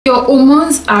Your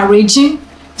hormones are raging,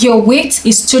 your weight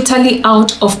is totally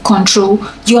out of control,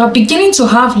 you are beginning to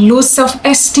have low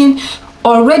self-esteem,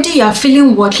 already you are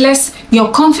feeling worthless,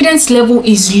 your confidence level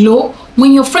is low.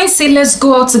 When your friends say let's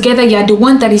go out together, you are the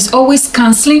one that is always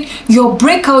cancelling. Your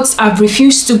breakouts have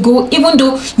refused to go, even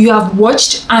though you have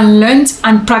watched and learned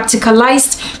and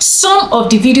practicalized some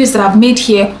of the videos that I've made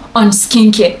here on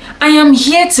skincare. I am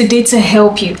here today to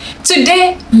help you.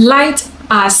 Today, light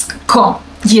has come.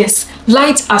 Yes,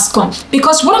 light has come,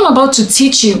 because what I'm about to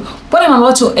teach you, what I'm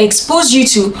about to expose you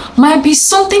to, might be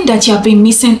something that you have been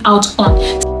missing out on.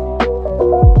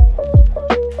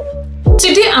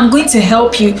 Today, I'm going to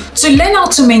help you to learn how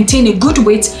to maintain a good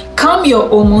weight, calm your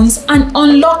hormones, and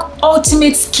unlock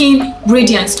ultimate skin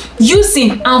radiance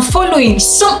using and following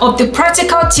some of the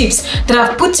practical tips that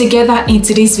I've put together in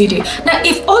today's video. Now,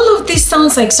 if all of this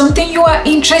sounds like something you are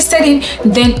interested in,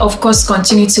 then of course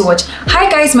continue to watch. Hi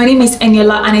guys, my name is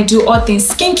Eniola and I do all things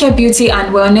skincare, beauty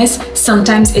and wellness,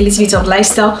 sometimes a little bit of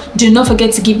lifestyle. Do not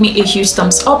forget to give me a huge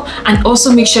thumbs up and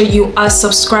also make sure you are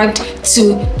subscribed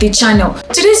to the channel.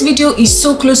 Today's video is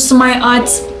so close to my heart,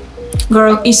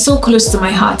 girl, it's so close to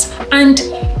my heart, and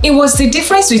it was the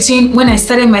difference between when I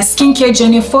started my skincare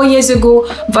journey 4 years ago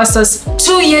versus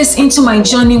 2 years into my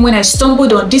journey when I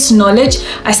stumbled on this knowledge.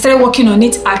 I started working on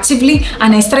it actively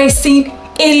and I started seeing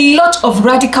a lot of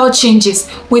radical changes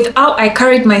with how I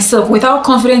carried myself, with how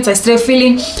confident I started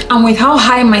feeling, and with how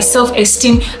high my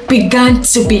self-esteem began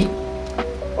to be.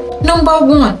 Number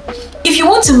one, if you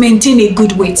want to maintain a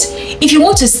good weight, if you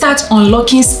want to start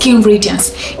unlocking skin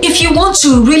radiance, if you want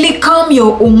to really calm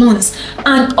your hormones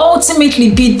and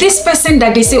ultimately be this person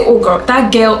that they say, oh girl,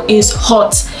 that girl is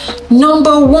hot.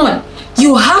 Number one,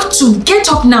 you have to get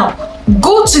up now,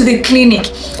 go to the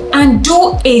clinic and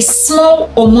do a small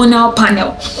hormonal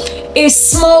panel. A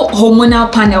small hormonal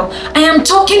panel. I am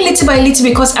talking little by little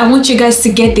because I want you guys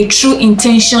to get the true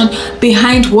intention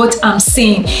behind what I'm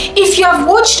saying. If you have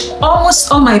watched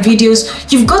almost all my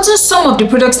videos, you've gotten some of the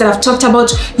products that I've talked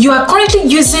about, you are currently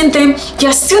using them,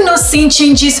 you're still not seeing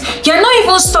changes, you're not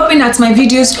even stopping at my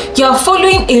videos, you are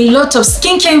following a lot of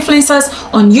skincare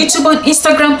influencers on YouTube, on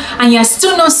Instagram, and you're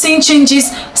still not seeing changes.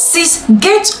 Sis,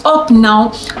 get up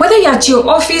now. Whether you're at your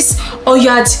office or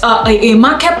you're at a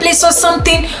marketplace or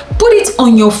something, put it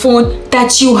on your phone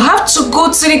that you have to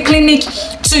go to the clinic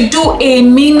to do a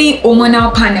mini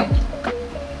hormonal panel.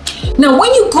 Now,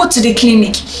 when you go to the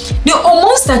clinic, the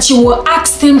hormones that you will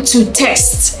ask them to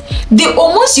test, the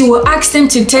hormones you will ask them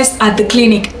to test at the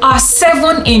clinic are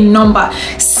 7 in number.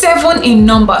 7 in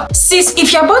number. Sis,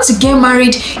 if you're about to get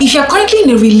married, if you're currently in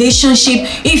a relationship,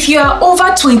 if you are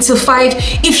over 25,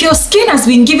 if your skin has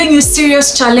been giving you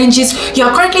serious challenges, you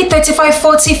are currently 35,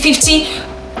 40, 50,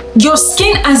 your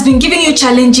skin has been giving you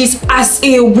challenges as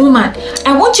a woman,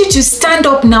 I want you to stand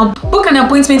up now, book an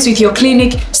appointment with your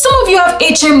clinic. Some of you have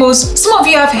HMOs, some of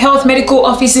you have health medical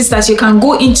offices that you can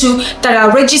go into that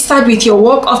are registered with your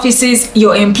work offices,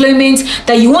 your employment,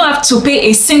 that you won't have to pay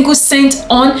a single cent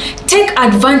on. Take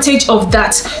advantage of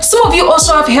that. Some of you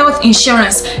also have health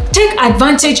insurance. Take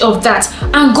advantage of that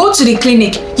and go to the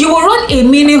clinic. You will run a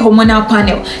mini hormonal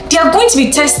panel. They are going to be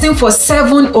testing for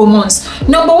 7 hormones.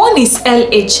 Number 1 is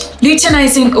LH,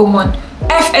 luteinizing hormone.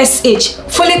 FSH,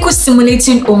 follicle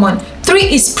stimulating hormone. 3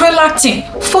 is prolactin.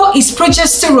 4 is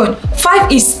progesterone.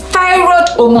 5 is thyroid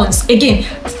hormones. Again,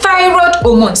 thyroid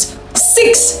hormones.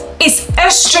 6 is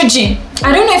estrogen.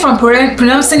 I don't know if I'm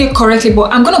pronouncing it correctly,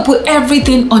 but I'm going to put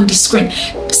everything on the screen.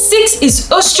 6 is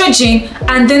estrogen,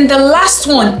 and then the last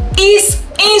one is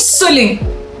insulin.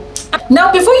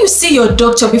 Now, before you see your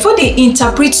doctor, before they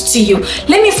interpret to you,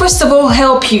 let me first of all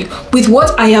help you with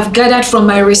what I have gathered from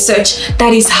my research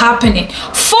that is happening.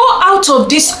 4 out of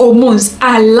these hormones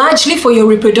are largely for your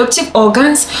reproductive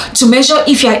organs, to measure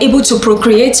if you are able to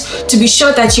procreate, to be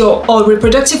sure that your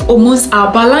reproductive hormones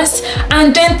are balanced.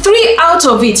 And then 3 out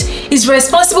of it is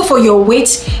responsible for your weight,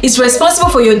 is responsible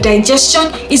for your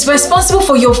digestion, is responsible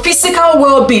for your physical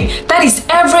well-being. That is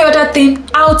every other thing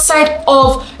outside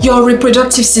of your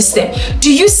reproductive system.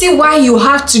 Do you see why you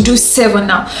have to do 7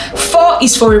 now? 4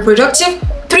 is for reproductive,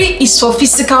 3 is for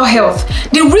physical health.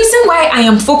 The reason why I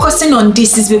am focusing on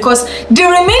this is because the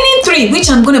remaining 3, which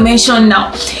I'm going to mention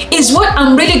now, is what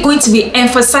I'm really going to be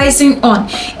emphasizing on.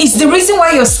 It's the reason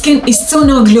why your skin is still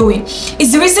not glowing.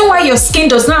 It's the reason why your skin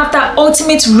does not have that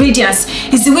ultimate radiance.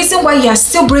 It's the reason why you are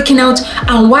still breaking out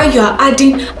and why you are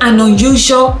adding an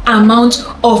unusual amount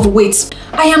of weight.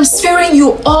 I am sparing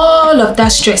you all of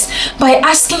that stress by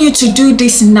asking you to do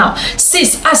this now.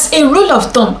 Sis, as a rule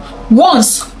of thumb,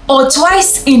 once or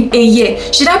twice in a year,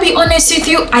 should I be honest with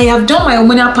you, I have done my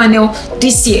hormonal panel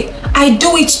this year. I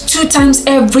do it 2 times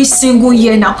every single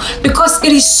year now because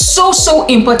it is so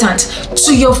important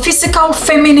to your physical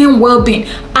feminine well-being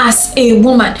as a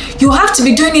woman. You have to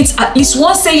be doing it at least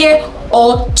once a year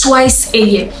or twice a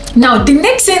year. Now, the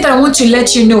next thing that I want to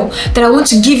let you know, that I want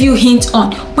to give you a hint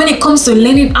on when it comes to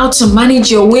learning how to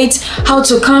manage your weight, how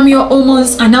to calm your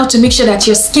hormones, and how to make sure that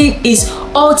your skin is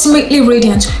ultimately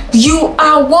radiant. You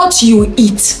are what you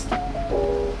eat.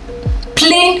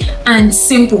 Plain and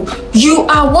simple. You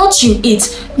are what you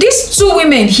eat. These 2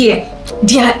 women here,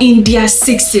 they are in their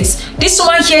 60s. This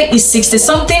one here is 60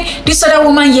 something. This other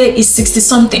woman here is 60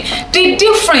 something. The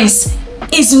difference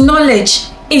is knowledge,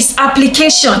 is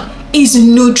application, is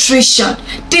nutrition.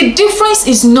 The difference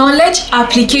is knowledge,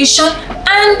 application,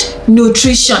 and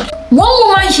nutrition. One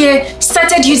woman here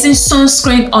started using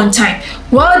sunscreen on time,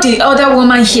 while the other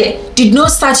woman here did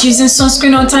not start using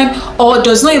sunscreen on time or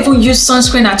does not even use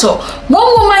sunscreen at all.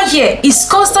 One woman here is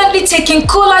constantly taking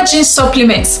collagen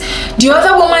supplements. The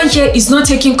other woman here is not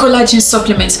taking collagen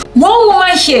supplements. One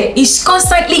woman here is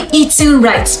constantly eating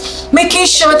right, making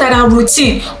sure that her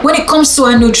routine when it comes to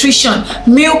her nutrition,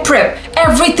 meal prep,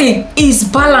 everything is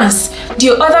balanced.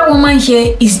 The other woman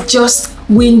here is just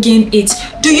winging it.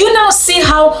 Do you now see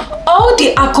how all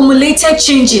the accumulated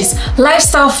changes,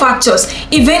 lifestyle factors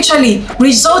eventually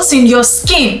results in your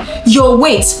skin, your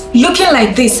weight looking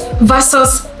like this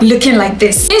versus looking like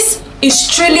this? This is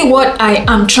truly what I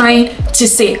am trying to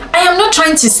say. I am not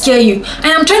trying to scare you. I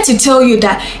am trying to tell you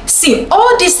that, see,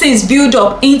 all these things build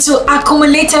up into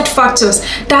accumulated factors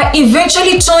that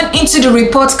eventually turn into the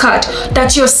report card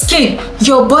that your skin,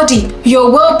 your body,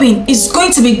 your well-being is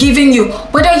going to be giving you,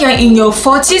 whether you're in your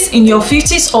 40s, in your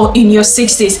 50s, or in your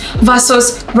 60s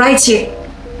versus right here.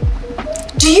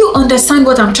 Do you understand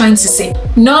what I'm trying to say?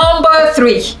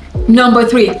 Number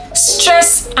three,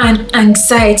 stress and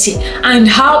anxiety, and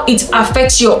how it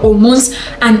affects your hormones,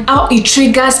 and how it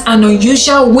triggers an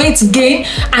unusual weight gain,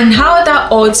 and how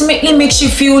that ultimately makes you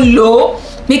feel low,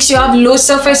 makes you have low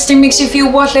self-esteem, makes you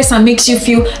feel worthless, and makes you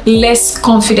feel less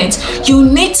confident. You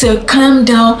need to calm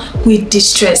down with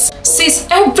distress. Since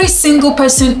every single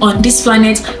person on this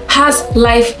planet has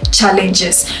life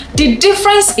challenges, the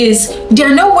difference is they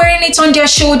are not wearing it on their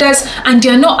shoulders and they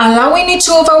are not allowing it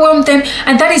to overwhelm them,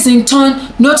 and that is in turn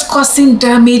not causing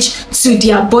damage to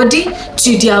their body,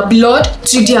 to their blood,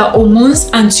 to their hormones,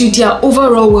 and to their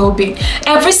overall well-being.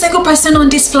 Every single person on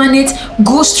this planet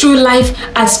goes through life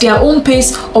at their own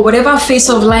pace, or whatever phase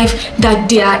of life that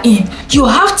they are in. You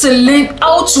have to learn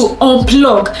how to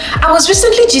unplug. I was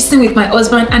recently gisting with my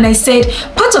husband and I said,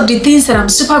 part of the things that I'm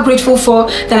super grateful for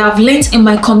that I've learned in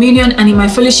my communion and in my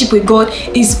fellowship with God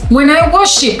is when I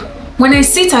worship, when I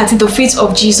sit at the feet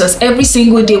of Jesus every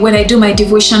single day, when I do my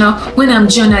devotional, when I'm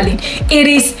journaling, it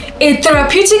is a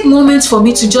therapeutic moment for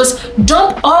me to just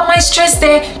dump all my stress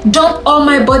there, dump all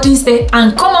my burdens there,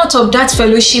 and come out of that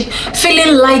fellowship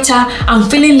feeling lighter and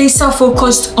feeling laser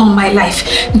focused on my life.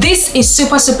 This is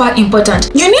super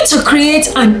important. You need to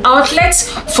create an outlet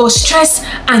for stress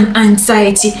and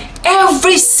anxiety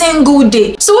every single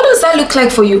day. So what does that look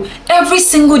like for you? Every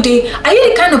single day, are you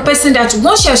the kind of person that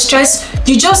once you're stressed,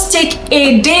 you just take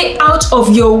a day out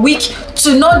of your week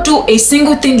to not do a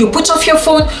single thing? You put off your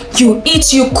phone, you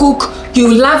eat, you cook,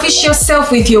 you lavish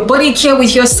yourself with your body care,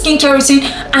 with your skincare routine,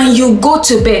 and you go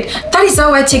to bed. That is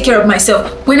how I take care of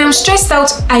myself. When I'm stressed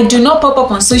out, I do not pop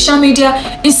up on social media.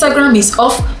 Instagram is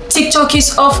off, TikTok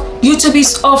is off, YouTube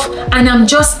is off, and I'm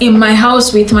just in my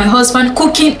house with my husband,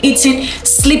 cooking, eating,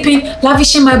 sleeping,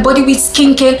 lavishing my body with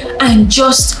skincare, and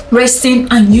just resting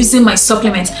and using my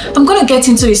supplements. I'm going to get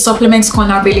into the supplements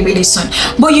corner really soon.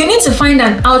 But you need to find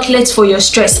an outlet for your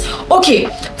stress. Okay,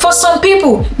 for some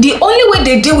people, the only way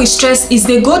they deal with stress is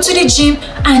they go to the gym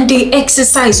and they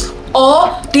exercise,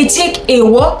 or they take a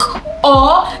walk,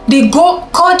 or they go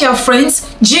call their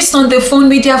friends, gist on the phone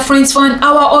with their friends for an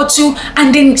hour or two,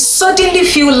 and then suddenly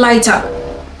feel lighter.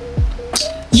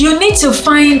 You need to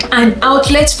find an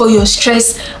outlet for your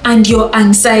stress and your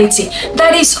anxiety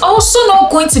that is also not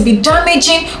going to be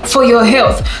damaging for your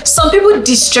health. Some people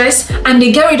distress and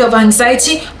they get rid of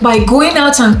anxiety by going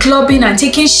out and clubbing and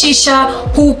taking shisha,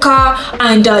 hookah,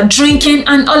 and drinking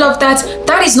and all of that.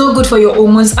 That is not good for your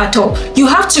hormones at all. You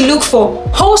have to look for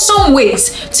wholesome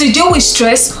ways to deal with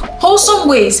stress, wholesome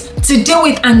ways to deal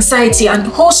with anxiety, and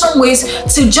wholesome ways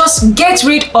to just get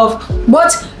rid of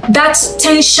what that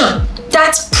tension,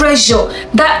 that pressure,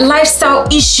 that lifestyle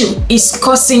issue is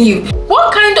causing you.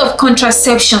 What kind of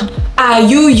contraception are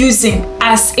you using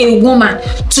as a woman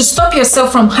to stop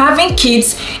yourself from having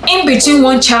kids in between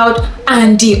one child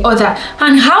and the other?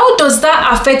 And how does that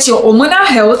affect your hormonal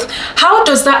health? How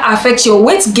does that affect your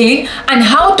weight gain? And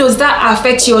how does that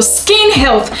affect your skin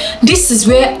health? This is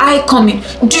where I come in.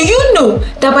 Do you know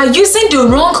that by using the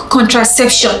wrong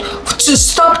contraception to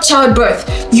stop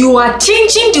childbirth, you are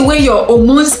changing the way your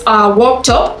hormones are worked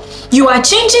up? You are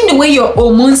changing the way your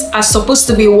hormones are supposed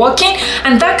to be working,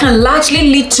 and that can largely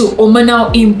lead to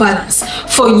hormonal imbalance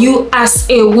for you as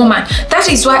a woman. That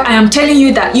is why I am telling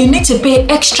you that you need to pay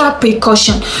extra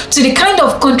precaution to the kind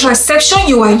of contraception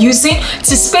you are using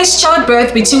to space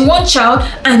childbirth between one child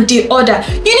and the other.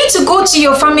 You need to go to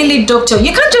your family doctor.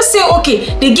 You can't just say,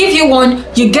 okay, they give you one,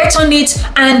 you get on it,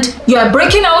 and you are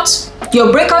breaking out. Your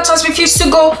breakout has refused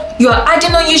to go, you are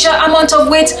adding unusual amount of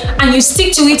weight, and you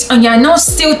stick to it, and you are now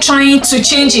still trying to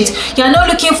change it. You are not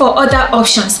looking for other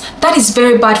options. That is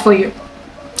very bad for you.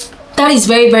 That is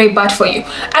very, very bad for you.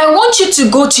 I want you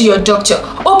to go to your doctor.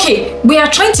 Okay, we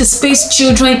are trying to space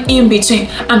children in between.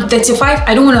 I'm 35,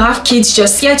 I don't want to have kids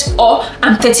just yet, or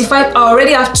I'm 35, I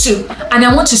already have 2, and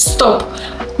I want to stop.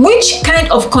 Which kind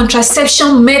of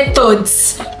contraception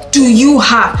methods do you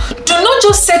have? Do not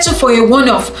just settle for a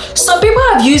one-off. Some people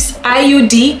have used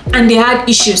IUD and they had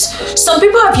issues. Some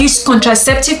people have used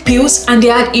contraceptive pills and they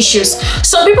had issues.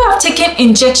 Some people have taken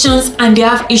injections and they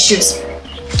have issues.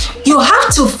 You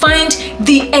have to find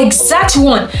the exact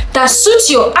one that suits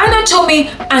your anatomy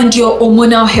and your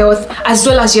hormonal health, as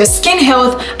well as your skin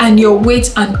health and your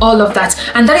weight and all of that.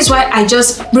 And that is why I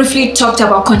just briefly talked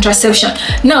about contraception.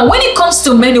 Now, when it comes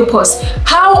to menopause,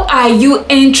 how are you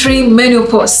entering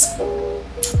menopause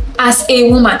as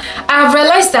a woman? I've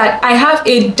realized that I have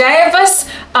a diverse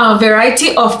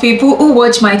variety of people who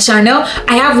watch my channel.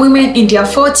 I have women in their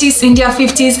 40s, in their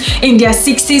 50s, in their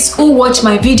 60s who watch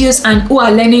my videos and who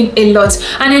are learning a lot.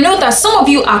 And I know that some of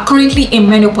you are currently in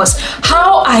menopause.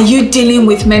 How are you dealing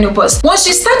with menopause? Once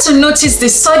you start to notice the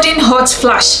sudden hot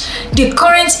flash, the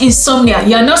current insomnia,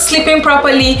 you are not sleeping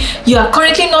properly, you are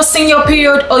currently not seeing your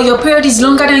period, or your period is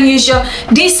longer than usual,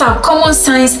 these are common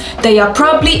signs that you are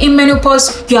probably in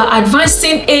menopause. You are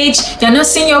advancing age, you are not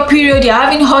seeing your period, you are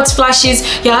having hot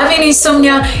flashes, you're having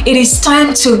insomnia. It is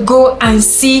time to go and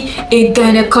see a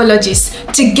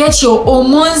gynecologist to get your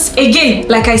hormones, again,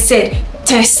 like I said,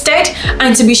 tested,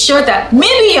 and to be sure that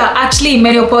maybe you're actually in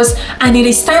menopause and it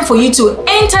is time for you to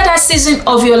enter that season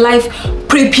of your life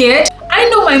prepared. I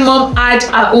know my mom had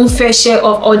her own fair share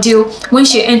of ordeal when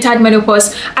she entered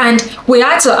menopause, and we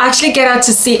had to actually get her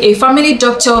to see a family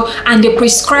doctor, and they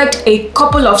prescribed a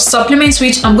couple of supplements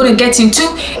which I'm going to get into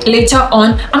later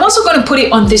on. I'm also going to put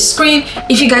it on the screen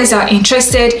if you guys are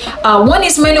interested. One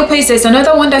is menopause, there's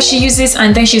another one that she uses,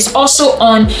 and then she's also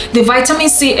on the vitamin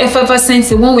C effervescence,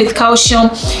 the one with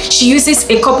calcium. She uses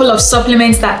a couple of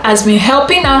supplements that has been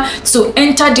helping her to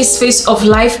enter this phase of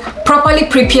life properly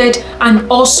prepared and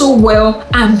also well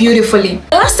and beautifully.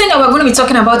 The last thing that we're going to be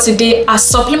talking about today are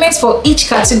supplements for each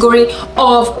category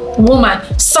of woman.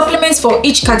 Supplements for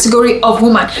each category of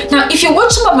woman. Now, if you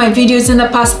watch some of my videos in the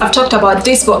past, I've talked about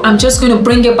this, but I'm just going to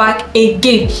bring it back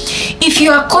again. If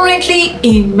you are currently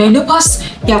in menopause,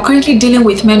 you are currently dealing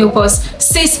with menopause,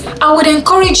 sis, I would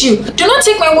encourage you, do not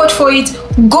take my word for it.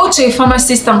 Go to a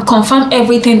pharmacist and confirm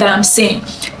everything that I'm saying.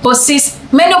 But sis,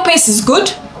 menopause is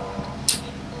good.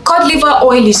 Cod liver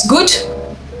oil is good.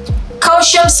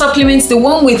 Calcium supplements, the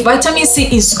one with vitamin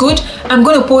C, is good. I'm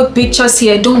going to put pictures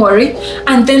here, don't worry.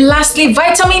 And then lastly,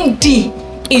 vitamin D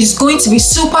is going to be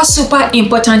super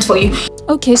important for you.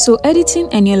 Okay, so editing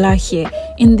Eniola here.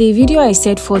 In the video I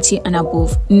said 40 and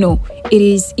above. No, it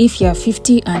is if you're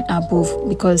 50 and above,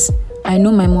 because I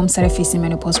know my mom started facing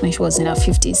menopause when she was in her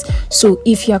 50s. So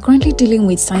if you are currently dealing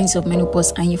with signs of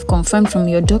menopause and you've confirmed from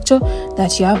your doctor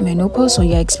that you have menopause or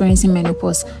you're experiencing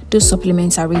menopause, those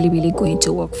supplements are really going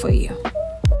to work for you.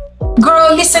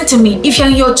 Girl, listen to me. If you're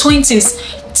in your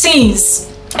 20s,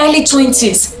 teens, early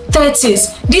 20s,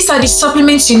 30s, these are the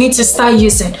supplements you need to start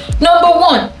using. Number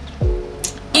one,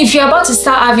 if you're about to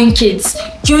start having kids,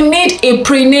 you need a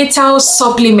prenatal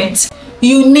supplement.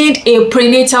 You need a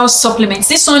prenatal supplement.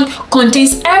 This one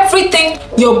contains everything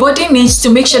your body needs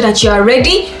to make sure that you are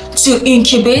ready to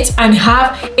incubate and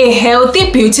have a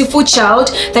healthy, beautiful child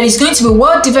that is going to be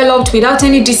well developed without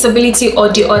any disability or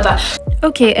the other.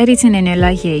 Okay, editing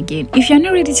Eniola here again. If you're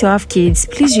not ready to have kids,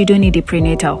 please, you don't need a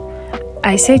prenatal.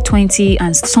 I said 20,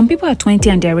 and some people are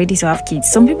 20 and they're ready to have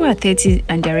kids. Some people are 30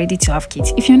 and they're ready to have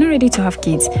kids. If you're not ready to have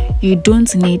kids, you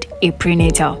don't need a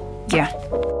prenatal. Yeah.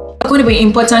 Going to be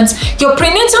important. Your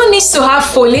prenatal needs to have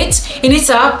folate, it needs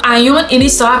to have iron, it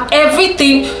needs to have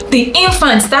everything. The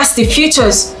infants, that's the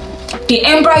futures. the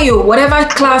embryo, whatever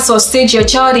class or stage your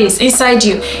child is inside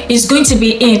you, is going to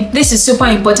be in. This is super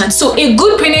important. So a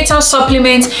good prenatal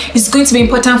supplement is going to be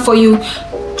important for you.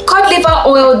 Cod liver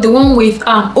oil, the one with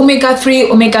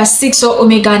omega-3, omega-6 or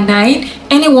omega-9,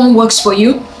 anyone works for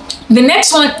you. The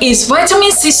next one is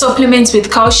vitamin C supplements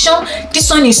with calcium. This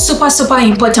one is super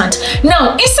important.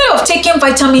 Now, instead of taking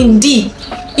vitamin D,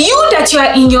 you that you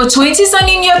are in your 20s and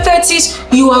in your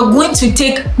 30s, you are going to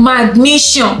take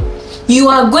magnesium. You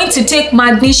are going to take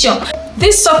magnesium.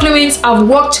 These supplements have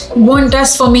worked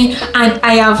wonders for me, and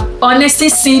I have honestly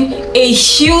seen a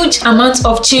huge amount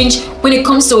of change when it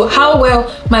comes to how well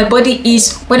my body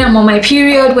is when I'm on my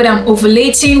period, when I'm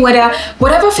ovulating,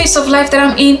 whatever phase of life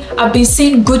that I'm in. I've been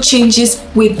seeing good changes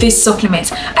with these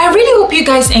supplements. I really hope you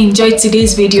guys enjoyed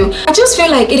today's video. I just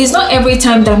feel like it is not every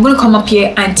time that I'm going to come up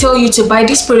here and tell you to buy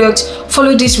this product,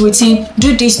 follow this routine,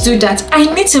 do this, do that.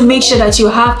 I need to make sure that you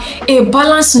have a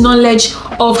balanced knowledge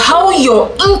of how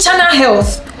your internal health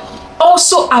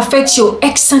also affects your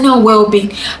external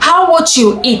well-being. How what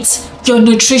you eat, your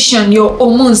nutrition, your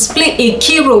hormones play a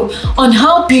key role on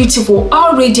how beautiful,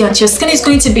 how radiant your skin is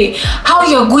going to be, how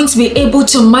you're going to be able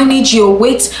to manage your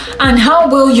weight, and how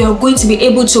well you're going to be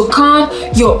able to calm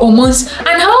your hormones,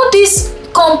 and how this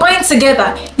combined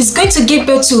together is going to give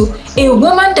birth to a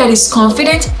woman that is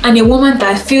confident and a woman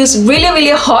that feels really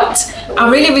hot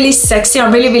and really sexy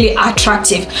and really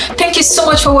attractive. Thank you so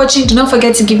much for watching. Do not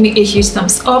forget to give me a huge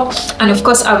thumbs up, and of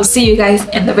course I will see you guys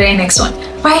in the very next one.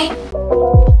 Bye.